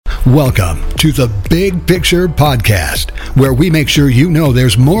Welcome to the Big Picture Podcast, where we make sure you know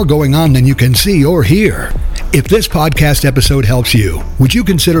there's more going on than you can see or hear. If this podcast episode helps you, would you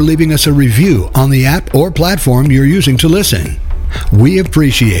consider leaving us a review on the app or platform you're using to listen? We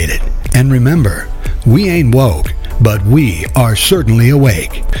appreciate it. And remember, we ain't woke, but we are certainly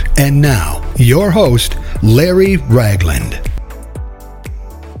awake. And now, your host, Larry Ragland.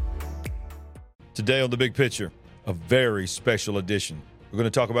 Today on The Big Picture, a very special edition. We're going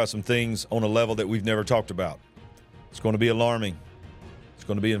to talk about some things on a level that we've never talked about. It's going to be alarming. It's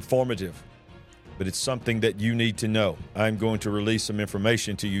going to be informative. But it's something that you need to know. I'm going to release some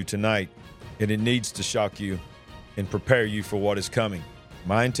information to you tonight, and it needs to shock you and prepare you for what is coming.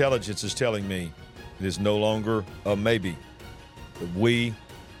 My intelligence is telling me it is no longer a maybe. But we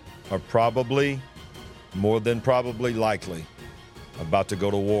are probably, more than probably likely, about to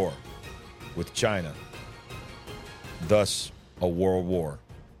go to war with China. Thus, a world war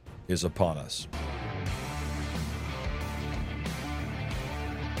is upon us.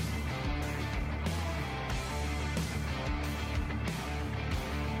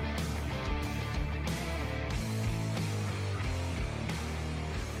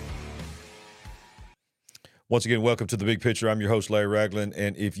 Once again, welcome to The Big Picture. I'm your host, Larry Ragland,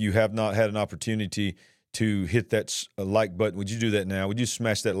 and if you have not had an opportunity to hit that like button, would you do that now? Would you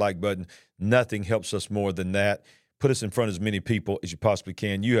smash that like button? Nothing helps us more than that. Put us in front of as many people as you possibly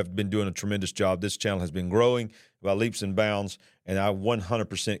can. You have been doing a tremendous job. This channel has been growing by leaps and bounds, and I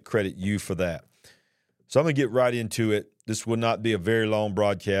 100% credit you for that. So I'm going to get right into it. This will not be a very long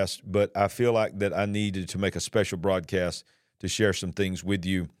broadcast, but I feel like that I needed to make a special broadcast to share some things with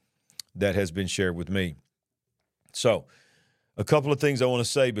you that has been shared with me. So a couple of things I want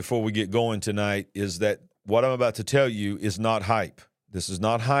to say before we get going tonight is that what I'm about to tell you is not hype. This is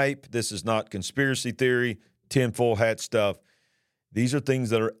not hype. This is not conspiracy theory, tinfoil hat stuff. These are things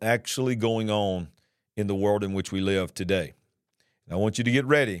that are actually going on in the world in which we live today. And I want you to get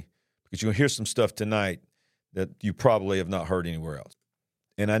ready because you're going to hear some stuff tonight that you probably have not heard anywhere else.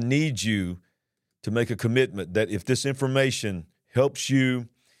 And I need you to make a commitment that if this information helps you,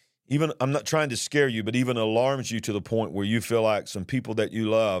 even, I'm not trying to scare you, but even alarms you to the point where you feel like some people that you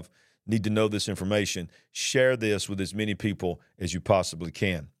love need to know this information, share this with as many people as you possibly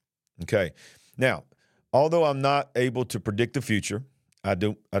can. Okay. Now, although I'm not able to predict the future, I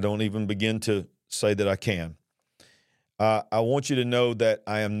don't even begin to say that I can. I want you to know that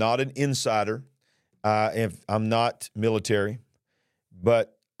I am not an insider. I'm not military,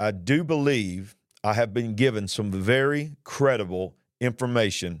 but I do believe I have been given some very credible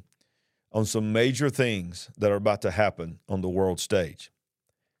information on some major things that are about to happen on the world stage.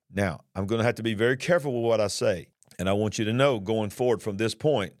 Now, I'm going to have to be very careful with what I say, and I want you to know going forward from this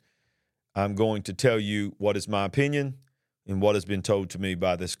point, I'm going to tell you what is my opinion and what has been told to me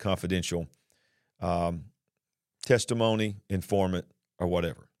by this confidential testimony, informant, or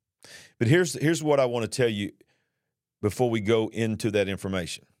whatever. But here's what I want to tell you before we go into that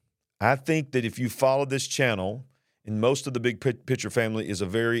information. I think that if you follow this channel, and most of the Big Picture family is a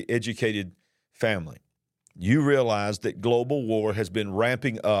very educated family, you realize that global war has been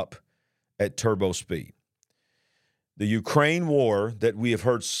ramping up at turbo speed. The Ukraine war that we have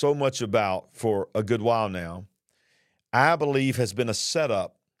heard so much about for a good while now, I believe has been a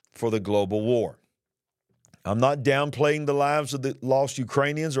setup for the global war. I'm not downplaying the lives of the lost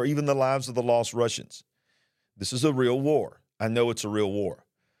Ukrainians or even the lives of the lost Russians. This is a real war. I know it's a real war,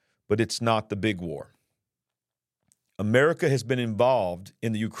 but it's not the big war. America has been involved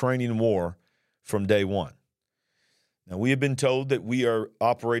in the Ukrainian war from day one. Now, we have been told that we are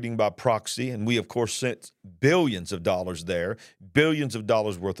operating by proxy, and we, of course, sent billions of dollars there, billions of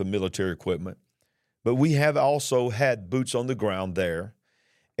dollars worth of military equipment. But we have also had boots on the ground there,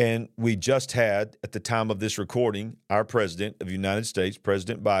 and we just had, at the time of this recording, our president of the United States,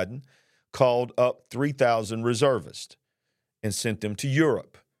 President Biden, called up 3,000 reservists and sent them to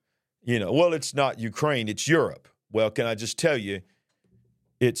Europe. Well, it's not Ukraine, it's Europe. Well, can I just tell you,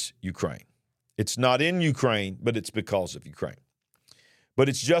 it's Ukraine. It's not in Ukraine, but it's because of Ukraine. But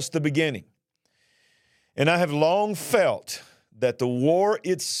it's just the beginning. And I have long felt that the war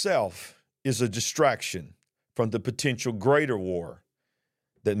itself is a distraction from the potential greater war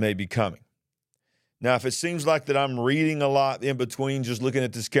that may be coming. Now, if it seems like that I'm reading a lot in between just looking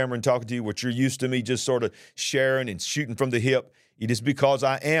at this camera and talking to you, what you're used to me just sort of sharing and shooting from the hip, it is because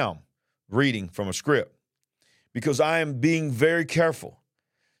I am reading from a script. Because I am being very careful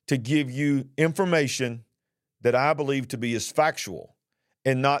to give you information that I believe to be as factual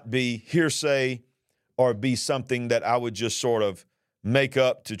and not be hearsay or be something that I would just sort of make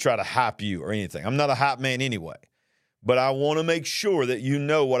up to try to hype you or anything. I'm not a hype man anyway. but I want to make sure that you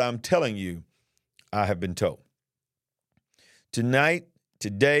know what I'm telling you I have been told. Tonight,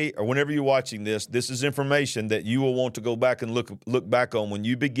 today, or whenever you're watching this, this is information that you will want to go back and look back on when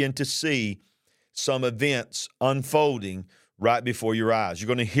you begin to see some events unfolding right before your eyes. You're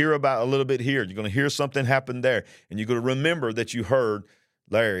going to hear about a little bit here. You're going to hear something happen there, and you're going to remember that you heard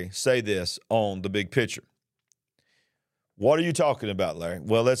Larry say this on The Big Picture. What are you talking about, Larry?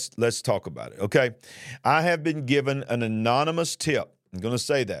 Well, let's talk about it, okay? I have been given an anonymous tip. I'm going to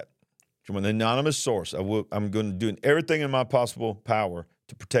say that from an anonymous source. I'm going to do everything in my possible power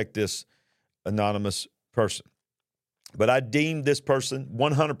to protect this anonymous person. But I deem this person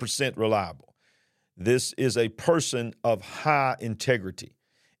 100% reliable. This is a person of high integrity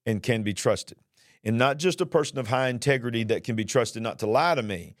and can be trusted. And not just a person of high integrity that can be trusted not to lie to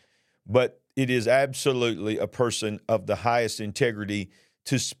me, but it is absolutely a person of the highest integrity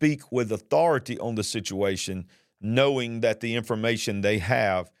to speak with authority on the situation, knowing that the information they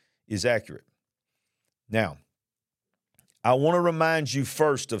have is accurate. Now, I want to remind you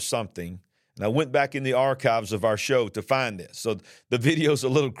first of something, and I went back in the archives of our show to find this. So the video's a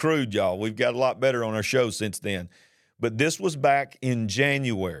little crude, y'all. We've got a lot better on our show since then. But this was back in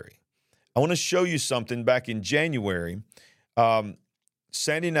January. I want to show you something back in January.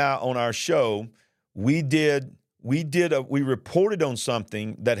 Sandy and I on our show, we reported on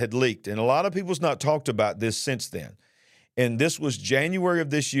something that had leaked, and a lot of people's not talked about this since then. And this was January of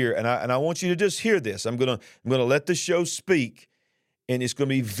this year, and I want you to just hear this. I'm gonna let the show speak, and it's gonna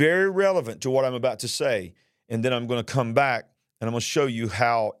be very relevant to what I'm about to say. And then I'm gonna come back and I'm gonna show you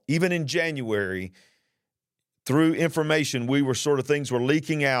how even in January, through information, things were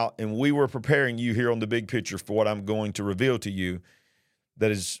leaking out, and we were preparing you here on The Big Picture for what I'm going to reveal to you. That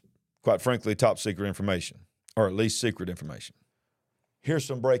is, quite frankly, top secret information, or at least secret information. Here's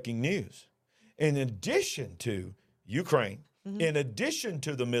some breaking news. In addition to Ukraine, in addition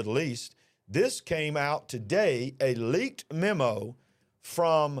to the Middle East, this came out today, a leaked memo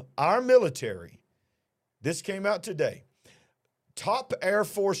from our military. This came out today. Top Air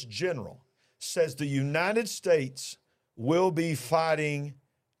Force General says the United States will be fighting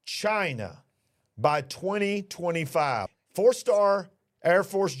China by 2025. Four-star Air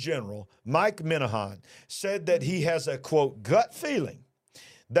Force General Mike Minahan said that he has a, quote, gut feeling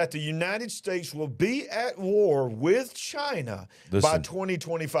that the United States will be at war with China by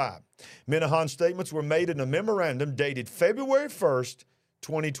 2025. Minahan's statements were made in a memorandum dated February 1st,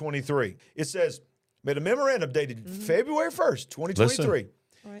 2023. It says, made a memorandum dated February 1st, 2023.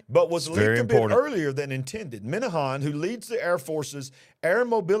 Right. But was leaked a bit earlier than intended. Minahan, who leads the Air Force's Air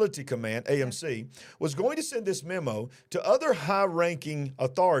Mobility Command, AMC, was going to send this memo to other high-ranking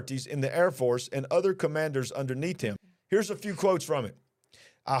authorities in the Air Force and other commanders underneath him. Here's a few quotes from it.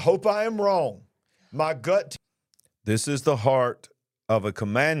 I hope I am wrong. My gut. This is the heart of a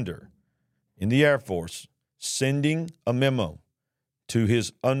commander in the Air Force sending a memo to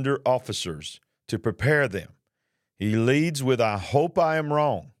his under officers to prepare them. He leads with, I hope I am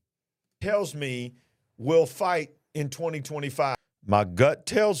wrong. Tells me we'll fight in 2025. My gut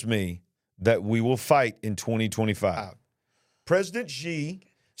tells me that we will fight in 2025. President Xi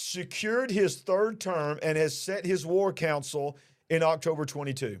secured his third term and has set his war council in October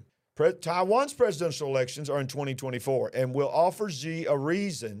 22. Taiwan's presidential elections are in 2024 and will offer Xi a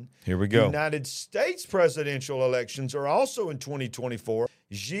reason. Here we go. United States presidential elections are also in 2024.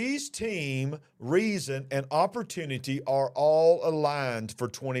 Xi's team, reason, and opportunity are all aligned for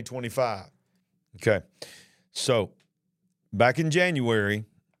 2025. Okay. So back in January,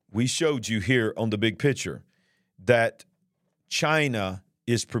 we showed you here on The Big Picture that China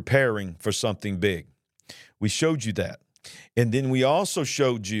is preparing for something big. We showed you that. And then we also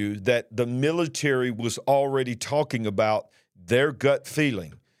showed you that the military was already talking about their gut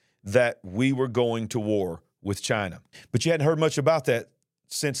feeling that we were going to war with China. But you hadn't heard much about that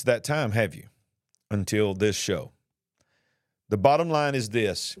since that time, have you? Until this show. The bottom line is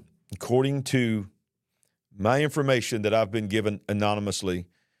this. According to my information that I've been given anonymously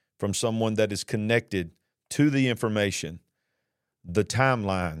from someone that is connected to the information, the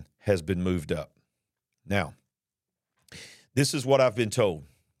timeline has been moved up. Now, this is what I've been told.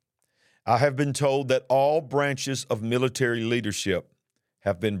 I have been told that all branches of military leadership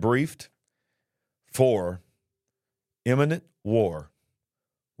have been briefed for imminent war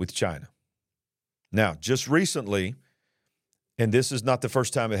with China. Now, just recently, and this is not the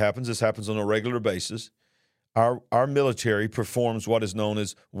first time it happens, this happens on a regular basis, our military performs what is known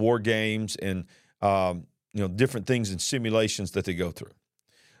as war games and different things and simulations that they go through.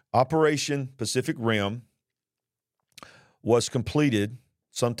 Operation Pacific Rim was completed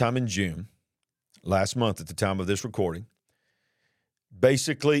sometime in June. last month at the time of this recording,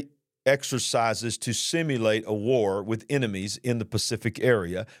 basically exercises to simulate a war with enemies in the Pacific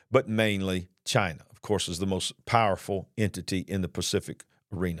area, but mainly China, of course, is the most powerful entity in the Pacific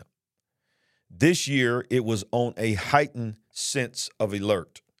arena. This year, it was on a heightened sense of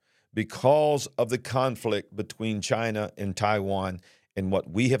alert because of the conflict between China and Taiwan and what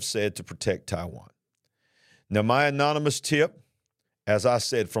we have said to protect Taiwan. Now, my anonymous tip, as I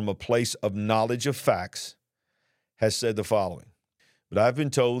said, from a place of knowledge of facts, has said the following. But I've been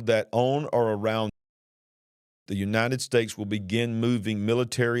told that on or around the United States will begin moving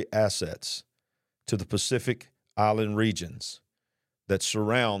military assets to the Pacific Island regions that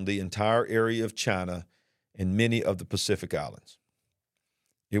surround the entire area of China and many of the Pacific Islands.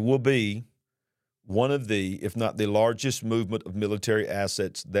 It will be one of the, if not the largest movement of military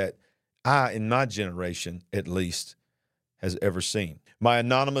assets that I, in my generation at least, has ever seen. My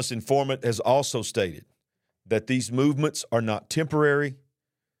anonymous informant has also stated that these movements are not temporary.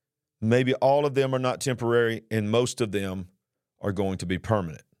 Maybe all of them are not temporary, and most of them are going to be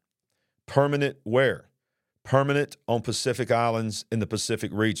permanent. Permanent where? Permanent on Pacific Islands in the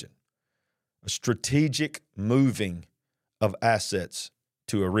Pacific region. A strategic moving of assets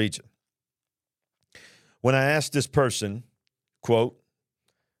to a region. When I asked this person, quote,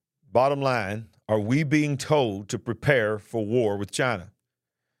 bottom line, are we being told to prepare for war with China?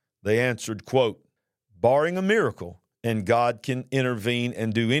 They answered, quote, barring a miracle, and God can intervene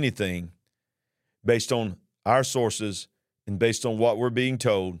and do anything, based on our sources and based on what we're being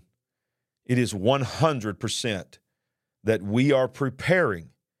told, it is 100% that we are preparing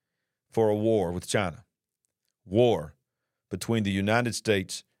for a war with China. War between the United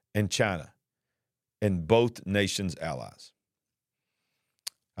States and China and both nations' allies.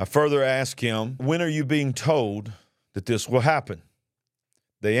 I further asked him, when are you being told that this will happen?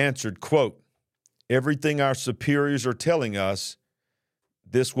 They answered, quote, everything our superiors are telling us,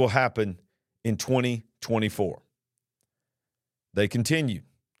 this will happen in 2024. They continued.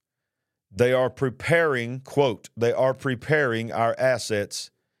 They are preparing, quote, they are preparing our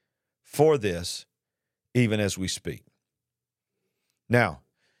assets for this even as we speak. Now,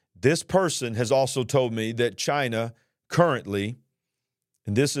 this person has also told me that China currently,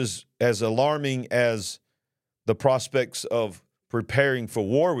 and this is as alarming as the prospects of preparing for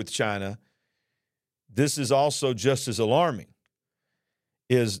war with China, this is also just as alarming,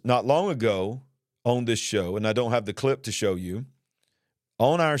 is not long ago on this show, and I don't have the clip to show you,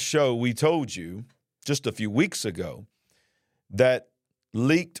 on our show we told you just a few weeks ago that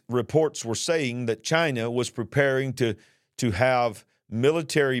leaked reports were saying that China was preparing to have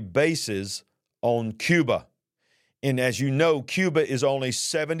military bases on Cuba. And as you know, Cuba is only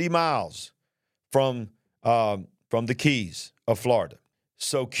 70 miles from the Keys of Florida.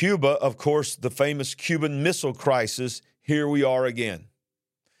 So Cuba, of course, the famous Cuban Missile Crisis, here we are again.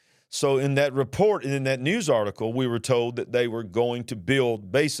 So in that report and in that news article, we were told that they were going to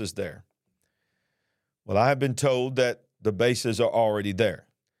build bases there. Well, I have been told that the bases are already there.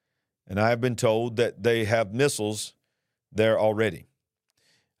 And I have been told that they have missiles there already.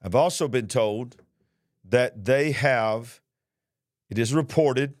 I've also been told that they have, it is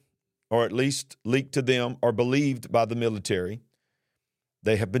reported, or at least leaked to them or believed by the military,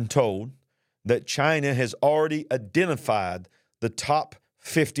 they have been told that China has already identified the top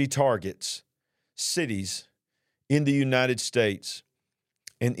 50 targets, cities in the United States,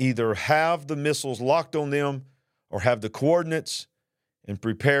 and either have the missiles locked on them or have the coordinates and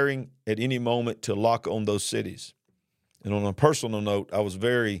preparing at any moment to lock on those cities. And on a personal note, I was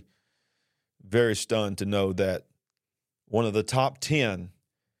very, very stunned to know that one of the top 10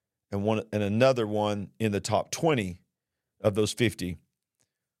 and another one in the top 20 of those 50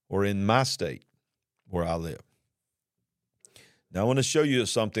 were in my state where I live. Now, I want to show you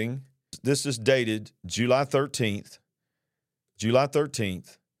something. This is dated July 13th,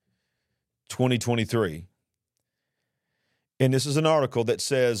 2023. And this is an article that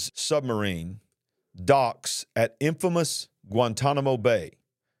says submarine docks at infamous Guantanamo Bay,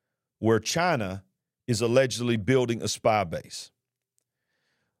 where China is allegedly building a spy base.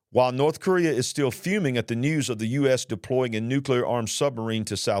 While North Korea is still fuming at the news of the U.S. deploying a nuclear-armed submarine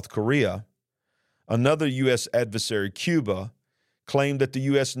to South Korea, another U.S. adversary, Cuba, claimed that the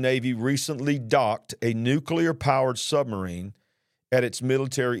U.S. Navy recently docked a nuclear-powered submarine at its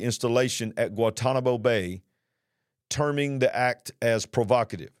military installation at Guantanamo Bay, terming the act as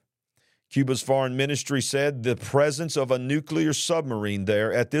provocative. Cuba's foreign ministry said the presence of a nuclear submarine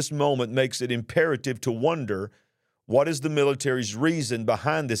there at this moment makes it imperative to wonder what is the military's reason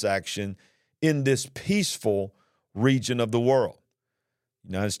behind this action in this peaceful region of the world.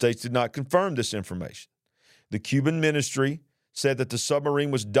 The United States did not confirm this information. The Cuban ministry said that the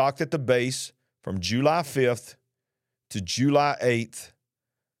submarine was docked at the base from July 5th to July 8th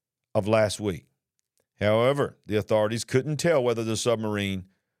of last week. However, the authorities couldn't tell whether the submarine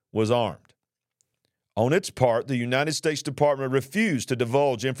was armed. On its part, the United States Department refused to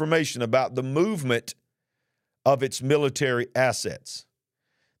divulge information about the movement of its military assets.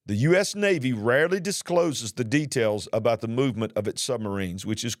 The U.S. Navy rarely discloses the details about the movement of its submarines,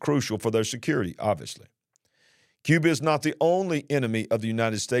 which is crucial for their security, obviously. Cuba is not the only enemy of the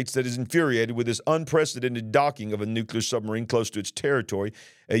United States that is infuriated with this unprecedented docking of a nuclear submarine close to its territory.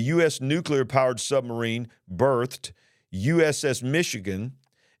 A U.S. nuclear-powered submarine berthed USS Michigan,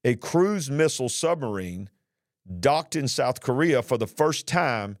 a cruise missile submarine, docked in South Korea for the first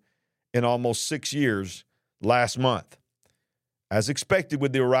time in almost 6 years last month. As expected,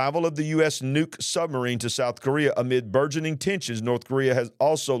 with the arrival of the U.S. nuke submarine to South Korea amid burgeoning tensions, North Korea has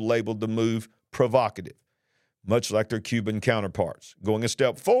also labeled the move provocative, much like their Cuban counterparts. Going a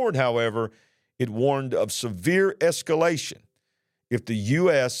step forward, however, it warned of severe escalation if the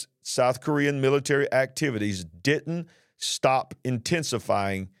U.S. South Korean military activities didn't stop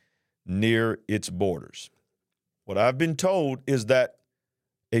intensifying near its borders. What I've been told is that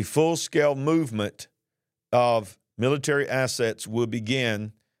a full-scale movement of military assets will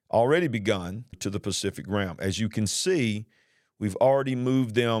already begun to the Pacific realm. As you can see, we've already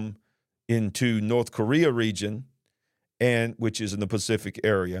moved them into North Korea region, which is in the Pacific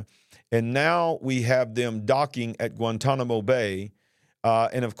area. And now we have them docking at Guantanamo Bay.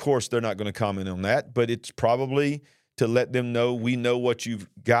 And of course, they're not going to comment on that, but it's probably to let them know we know what you've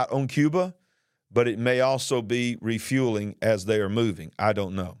got on Cuba, but it may also be refueling as they are moving. I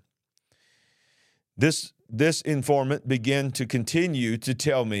don't know. This informant began to continue to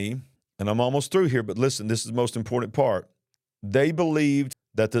tell me, and I'm almost through here, but listen, this is the most important part. They believed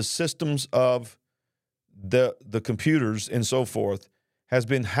that the systems of the computers and so forth has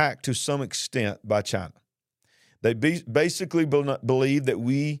been hacked to some extent by China. They basically believe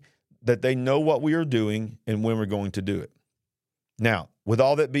that they know what we are doing and when we're going to do it. Now, with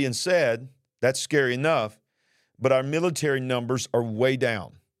all that being said, that's scary enough, but our military numbers are way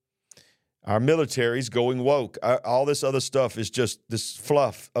down. Our military's going woke. All this other stuff is just this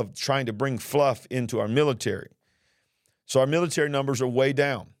fluff of trying to bring fluff into our military. So our military numbers are way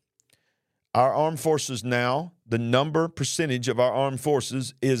down. Our armed forces now, the percentage of our armed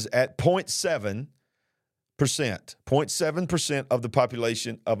forces is at 0.7%. 0.7% of the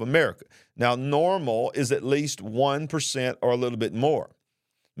population of America. Now, normal is at least 1% or a little bit more.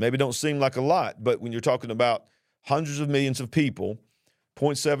 Maybe don't seem like a lot, but when you're talking about hundreds of millions of people,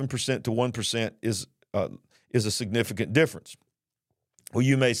 0.7% to 1% is a significant difference. Well,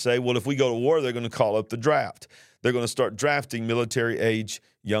 you may say, well, if we go to war, they're going to call up the draft. They're going to start drafting military-age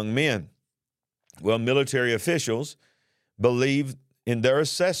young men. Well, military officials believe in their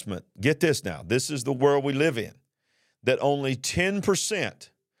assessment, get this now, this is the world we live in, that only 10%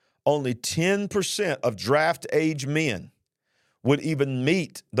 of draft-age men would even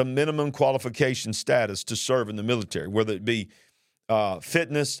meet the minimum qualification status to serve in the military, whether it be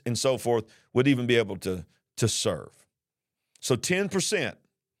fitness and so forth, would even be able to serve. So 10%,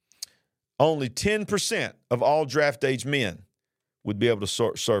 only 10% of all draft-age men would be able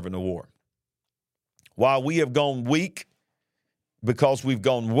to serve in the war. While we have gone weak because we've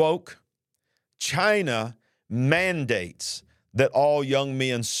gone woke, China mandates that all young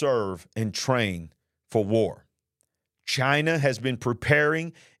men serve and train for war. China has been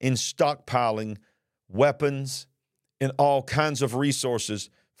preparing and stockpiling weapons and all kinds of resources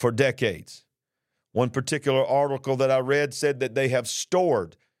for decades. One particular article that I read said that they have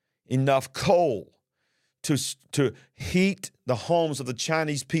stored enough coal to heat the homes of the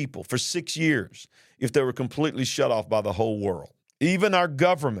Chinese people for 6 years if they were completely shut off by the whole world. Even our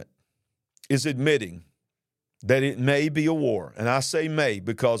government is admitting that it may be a war, and I say may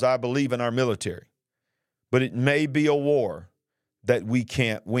because I believe in our military, but it may be a war that we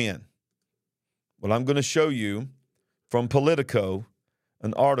can't win. Well, I'm going to show you from Politico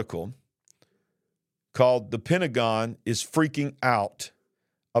an article called "The Pentagon is Freaking Out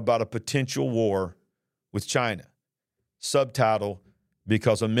About a Potential War with China." Subtitle,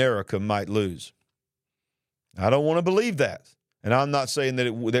 "Because America Might Lose." I don't want to believe that, and I'm not saying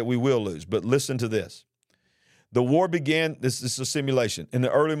that we will lose, but listen to this. The war began, this is a simulation, in the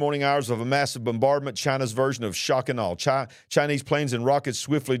early morning hours of a massive bombardment, China's version of shock and awe. Chinese planes and rockets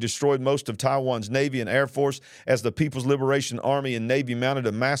swiftly destroyed most of Taiwan's Navy and Air Force as the People's Liberation Army and Navy mounted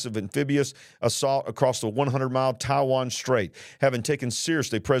a massive amphibious assault across the 100-mile Taiwan Strait. Having taken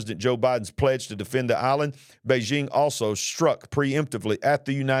seriously President Joe Biden's pledge to defend the island, Beijing also struck preemptively at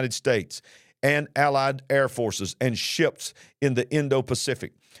the United States and allied air forces and ships in the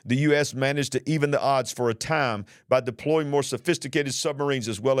Indo-Pacific. The U.S. managed to even the odds for a time by deploying more sophisticated submarines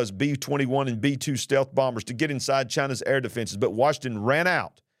as well as B-21 and B-2 stealth bombers to get inside China's air defenses. But Washington ran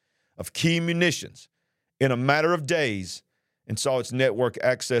out of key munitions in a matter of days and saw its network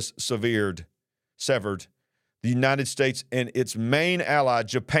access severed. The United States and its main ally,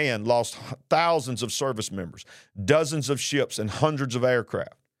 Japan, lost thousands of service members, dozens of ships, and hundreds of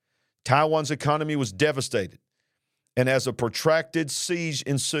aircraft. Taiwan's economy was devastated. And as a protracted siege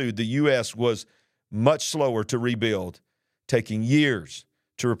ensued, the U.S. was much slower to rebuild, taking years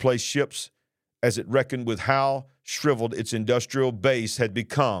to replace ships as it reckoned with how shriveled its industrial base had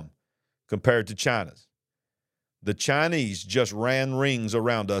become compared to China's. The Chinese just ran rings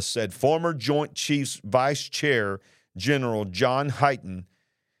around us, said former Joint Chiefs Vice Chair General John Hyten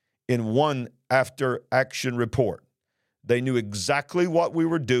in one after-action report. They knew exactly what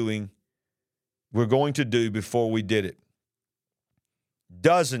we're going to do before we did it.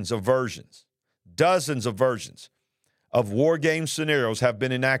 Dozens of versions of war game scenarios have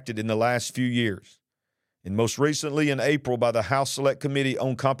been enacted in the last few years. And most recently in April by the House Select Committee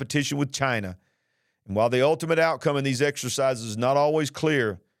on Competition with China. And while the ultimate outcome in these exercises is not always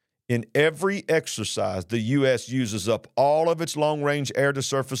clear, in every exercise, the U.S. uses up all of its long-range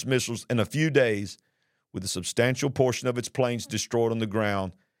air-to-surface missiles in a few days, with a substantial portion of its planes destroyed on the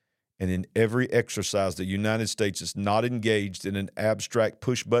ground. And in every exercise, the United States is not engaged in an abstract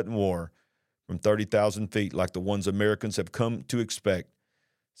push-button war from 30,000 feet like the ones Americans have come to expect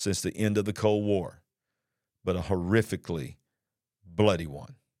since the end of the Cold War, but a horrifically bloody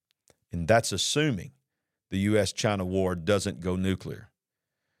one. And that's assuming the U.S.-China war doesn't go nuclear.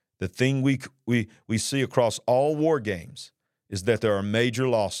 The thing we see across all war games is that there are major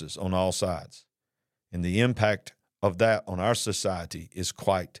losses on all sides. And the impact of that on our society is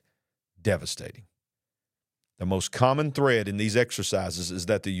quite devastating. The most common thread in these exercises is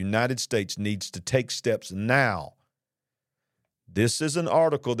that the United States needs to take steps now. This is an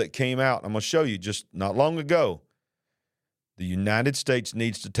article that came out, I'm going to show you just not long ago. The United States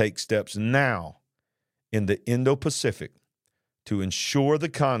needs to take steps now in the Indo-Pacific to ensure the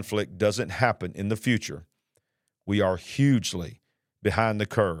conflict doesn't happen in the future. We are hugely behind the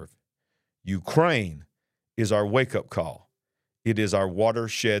curve. Ukraine is our wake-up call. It is our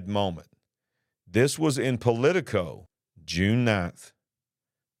watershed moment. This was in Politico, June 9th,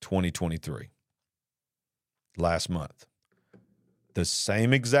 2023, last month. The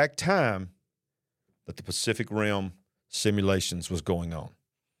same exact time that the Pacific Rim simulations was going on.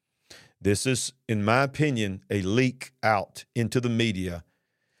 This is, in my opinion, a leak out into the media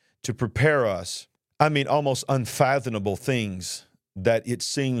to prepare us, almost unfathomable things that it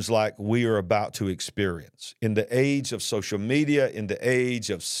seems like we are about to experience. In the age of social media, in the age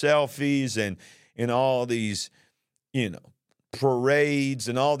of selfies and in all these, parades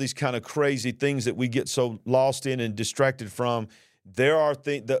and all these kind of crazy things that we get so lost in and distracted from, there are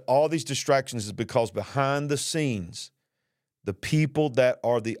all these distractions is because behind the scenes, the people that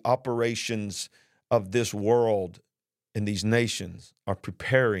are the operations of this world and these nations are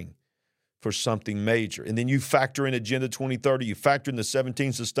preparing for something major. And then you factor in Agenda 2030, you factor in the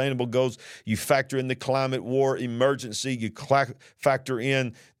 17 sustainable goals, you factor in the climate war emergency, you factor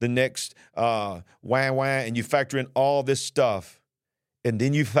in the next and you factor in all this stuff, and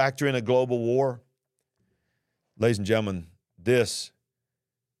then you factor in a global war. Ladies and gentlemen, this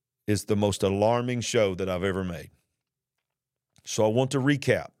is the most alarming show that I've ever made. So I want to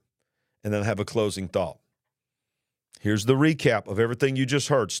recap and then have a closing thought. Here's the recap of everything you just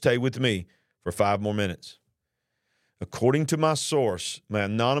heard. Stay with me for 5 more minutes. According to my source, my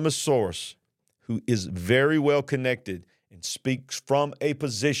anonymous source, who is very well connected and speaks from a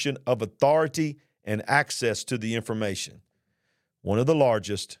position of authority and access to the information, one of the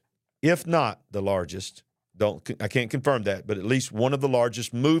largest, if not the largest, I can't confirm that, but at least one of the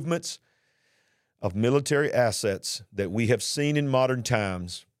largest movements of military assets that we have seen in modern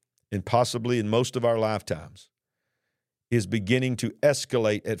times and possibly in most of our lifetimes is beginning to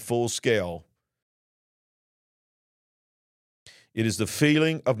escalate at full scale. It is the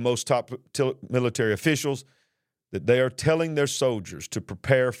feeling of most top military officials that they are telling their soldiers to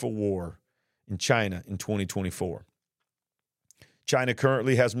prepare for war in China in 2024. China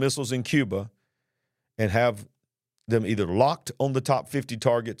currently has missiles in Cuba and have them either locked on the top 50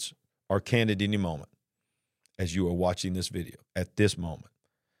 targets or canned at any moment as you are watching this video at this moment.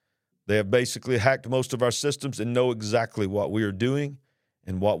 They have basically hacked most of our systems and know exactly what we are doing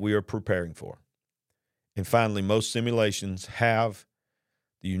and what we are preparing for. And finally, most simulations have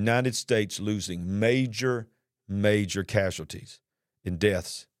the United States losing major casualties and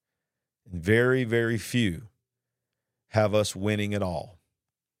deaths, and very, very few have us winning at all.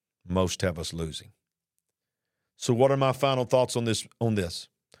 Most have us losing. So what are my final thoughts on this?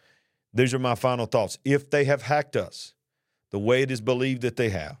 These are my final thoughts. If they have hacked us the way it is believed that they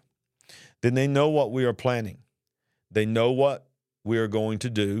have, then they know what we are planning. They know what we are going to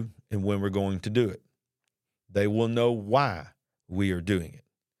do and when we're going to do it. They will know why we are doing it.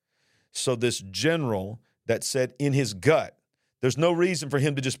 So this general that said in his gut, there's no reason for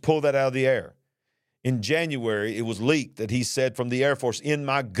him to just pull that out of the air. In January, it was leaked that he said from the Air Force, in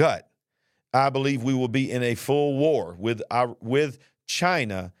my gut, I believe we will be in a full war with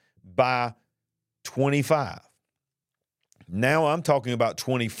China by 25. Now I'm talking about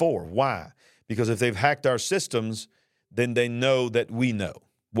 24. Why? Because if they've hacked our systems, then they know that we know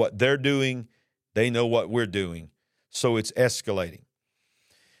what they're doing. They know what we're doing. So it's escalating.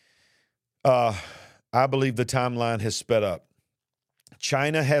 I believe the timeline has sped up.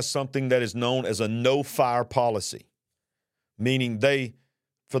 China has something that is known as a no-fire policy, meaning they,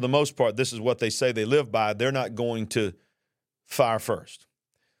 for the most part, this is what they say they live by. They're not going to fire first.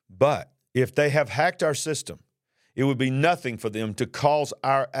 But if they have hacked our system, it would be nothing for them to cause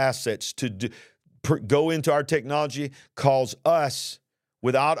our assets to go into our technology, cause us,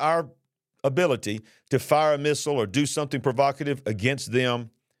 without our ability, to fire a missile or do something provocative against them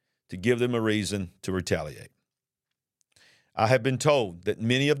to give them a reason to retaliate. I have been told that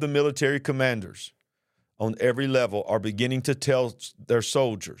many of the military commanders on every level are beginning to tell their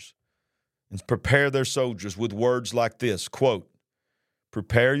soldiers and prepare their soldiers with words like this, quote,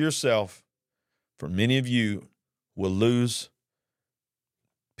 prepare yourself, for many of you will lose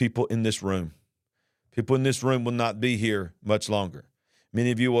people in this room. People in this room will not be here much longer.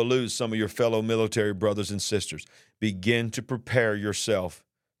 Many of you will lose some of your fellow military brothers and sisters. Begin to prepare yourself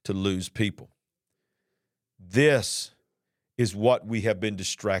to lose people. This is what we have been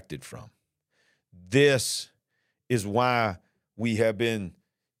distracted from. This is why we have been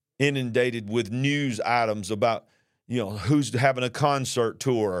inundated with news items about, who's having a concert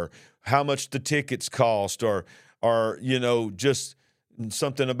tour, or how much the tickets cost, or just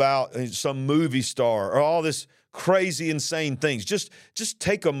something about some movie star, or all this crazy, insane things. Just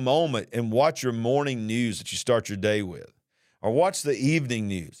take a moment and watch your morning news that you start your day with, or watch the evening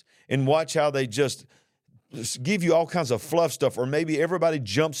news and watch how they just give you all kinds of fluff stuff, or maybe everybody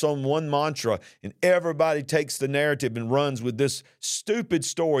jumps on one mantra and everybody takes the narrative and runs with this stupid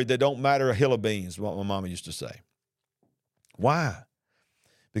story that don't matter a hill of beans, what my mama used to say. Why?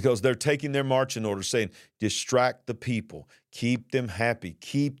 Because they're taking their marching orders saying, distract the people, keep them happy,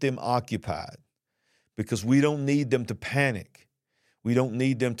 keep them occupied, because we don't need them to panic. We don't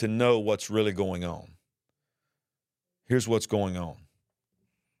need them to know what's really going on. Here's what's going on.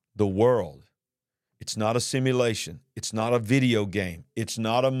 The world, it's not a simulation. It's not a video game. It's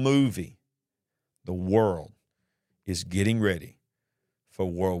not a movie. The world is getting ready for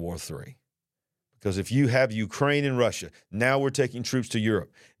World War III. Because if you have Ukraine and Russia, now we're taking troops to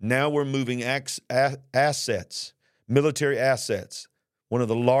Europe. Now we're moving assets, military assets, one of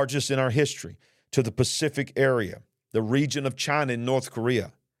the largest in our history, to the Pacific area, the region of China and North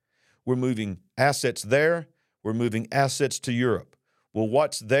Korea. We're moving assets there. We're moving assets to Europe. Well,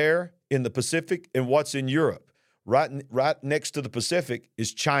 what's there in the Pacific and what's in Europe? Right next to the Pacific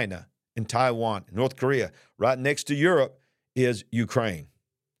is China and Taiwan, North Korea. Right next to Europe is Ukraine.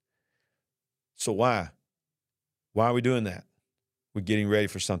 So why? Why are we doing that? We're getting ready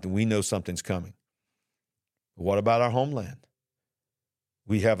for something. We know something's coming. But what about our homeland?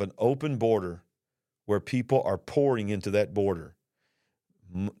 We have an open border where people are pouring into that border.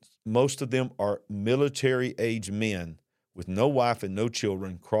 Most of them are military-age men with no wife and no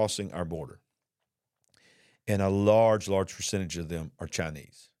children crossing our border. And a large percentage of them are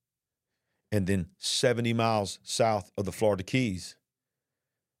Chinese. And then 70 miles south of the Florida Keys,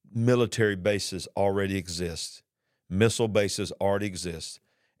 military bases already exist. Missile bases already exist.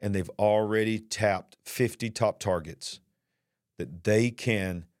 And they've already tapped 50 top targets that they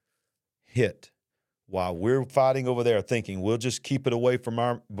can hit while we're fighting over there thinking we'll just keep it away from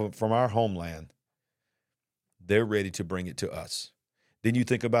our homeland. They're ready to bring it to us. Then you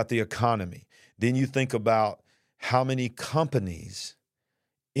think about the economy. Then you think about how many companies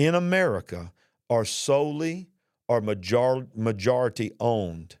in America are solely or majority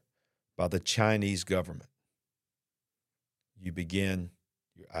owned by the Chinese government.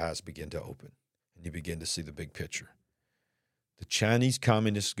 your eyes begin to open, and you begin to see the big picture. The Chinese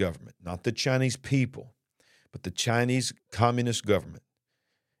Communist government, not the Chinese people, but the Chinese Communist government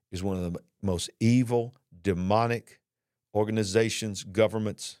is one of the most evil, demonic organizations,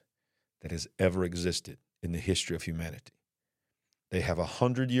 governments that has ever existed in the history of humanity. They have a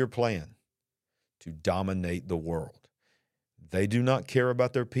 100-year plan to dominate the world. They do not care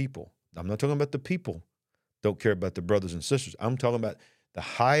about their people. I'm not talking about the people don't care about their brothers and sisters. I'm talking about the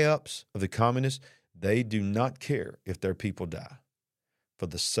high-ups of the communists. They do not care if their people die for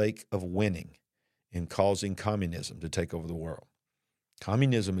the sake of winning and causing communism to take over the world.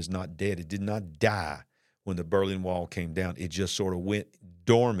 Communism is not dead. It did not die when the Berlin Wall came down. It just sort of went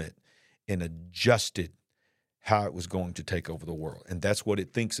dormant and adjusted how it was going to take over the world. And that's what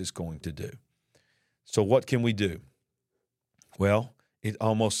it thinks it's going to do. So what can we do? Well, it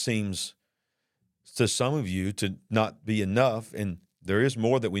almost seems to some of you to not be enough, and there is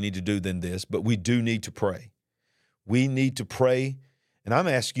more that we need to do than this, but we do need to pray. We need to pray, and I'm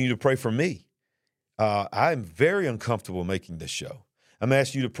asking you to pray for me. I'm very uncomfortable making this show. I'm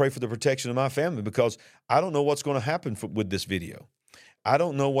asking you to pray for the protection of my family because I don't know what's going to happen with this video. I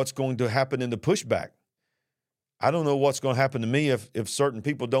don't know what's going to happen in the pushback. I don't know what's going to happen to me if certain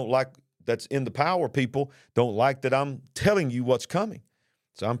people don't like, that's in the power people, don't like that I'm telling you what's coming.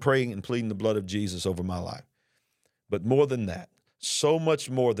 So I'm praying and pleading the blood of Jesus over my life. But more than that, so much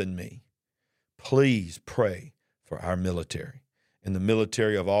more than me, please pray for our military and the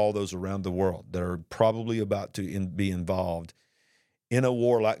military of all those around the world that are probably about to be involved in a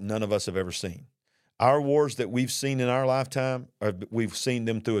war like none of us have ever seen. Our wars that we've seen in our lifetime, we've seen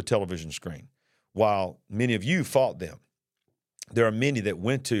them through a television screen, while many of you fought them. There are many that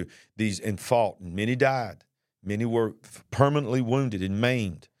went to these and fought, and many died. Many were permanently wounded and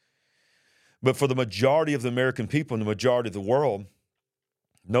maimed. But for the majority of the American people and the majority of the world,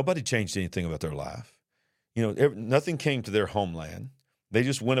 nobody changed anything about their life. Nothing came to their homeland. They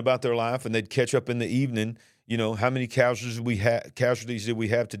just went about their life, and they'd catch up in the evening. How many casualties did we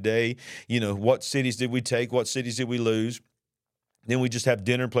have today? What cities did we take? What cities did we lose? Then we just have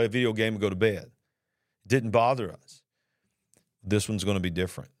dinner, play a video game, and go to bed. It didn't bother us. This one's going to be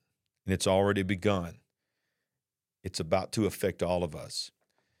different, and it's already begun. It's about to affect all of us.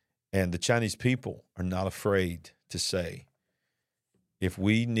 And the Chinese people are not afraid to say, if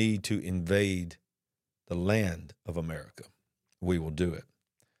we need to invade the land of America, we will do it.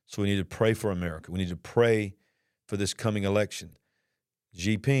 So we need to pray for America. We need to pray for this coming election.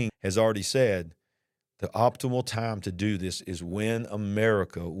 Xi Jinping has already said the optimal time to do this is when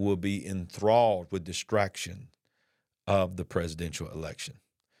America will be enthralled with distraction of the presidential election.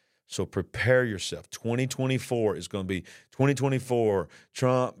 So prepare yourself. 2024 is going to be 2024,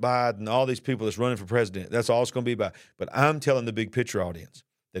 Trump, Biden, all these people that's running for president. That's all it's going to be about. But I'm telling the big picture audience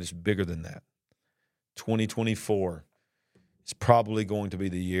that it's bigger than that. 2024 is probably going to be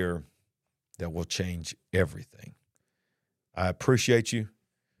the year that will change everything. I appreciate you.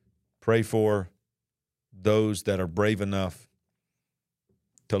 Pray for those that are brave enough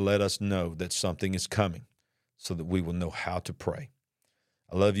to let us know that something is coming so that we will know how to pray.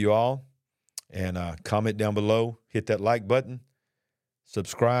 I love you all, and comment down below, hit that like button,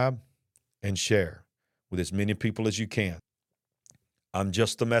 subscribe, and share with as many people as you can. I'm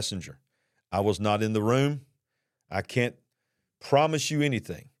just the messenger. I was not in the room. I can't promise you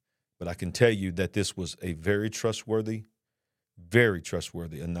anything, but I can tell you that this was a very trustworthy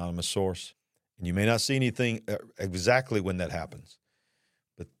anonymous source. And you may not see anything exactly when that happens,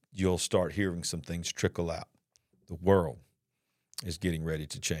 but you'll start hearing some things trickle out. The world is getting ready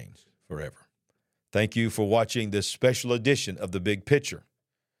to change forever. Thank you for watching this special edition of The Big Picture.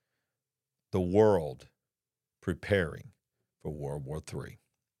 The world preparing for World War III.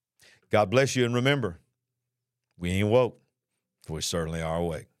 God bless you, and remember, we ain't woke, but we certainly are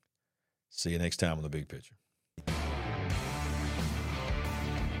awake. See you next time on The Big Picture.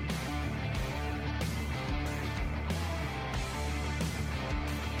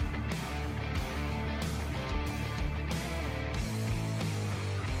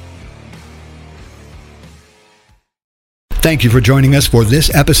 Thank you for joining us for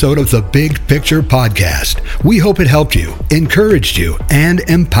this episode of the Big Picture Podcast. We hope it helped you, encouraged you, and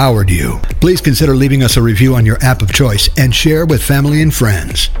empowered you. Please consider leaving us a review on your app of choice and share with family and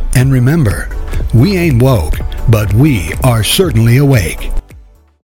friends. And remember, we ain't woke, but we are certainly awake.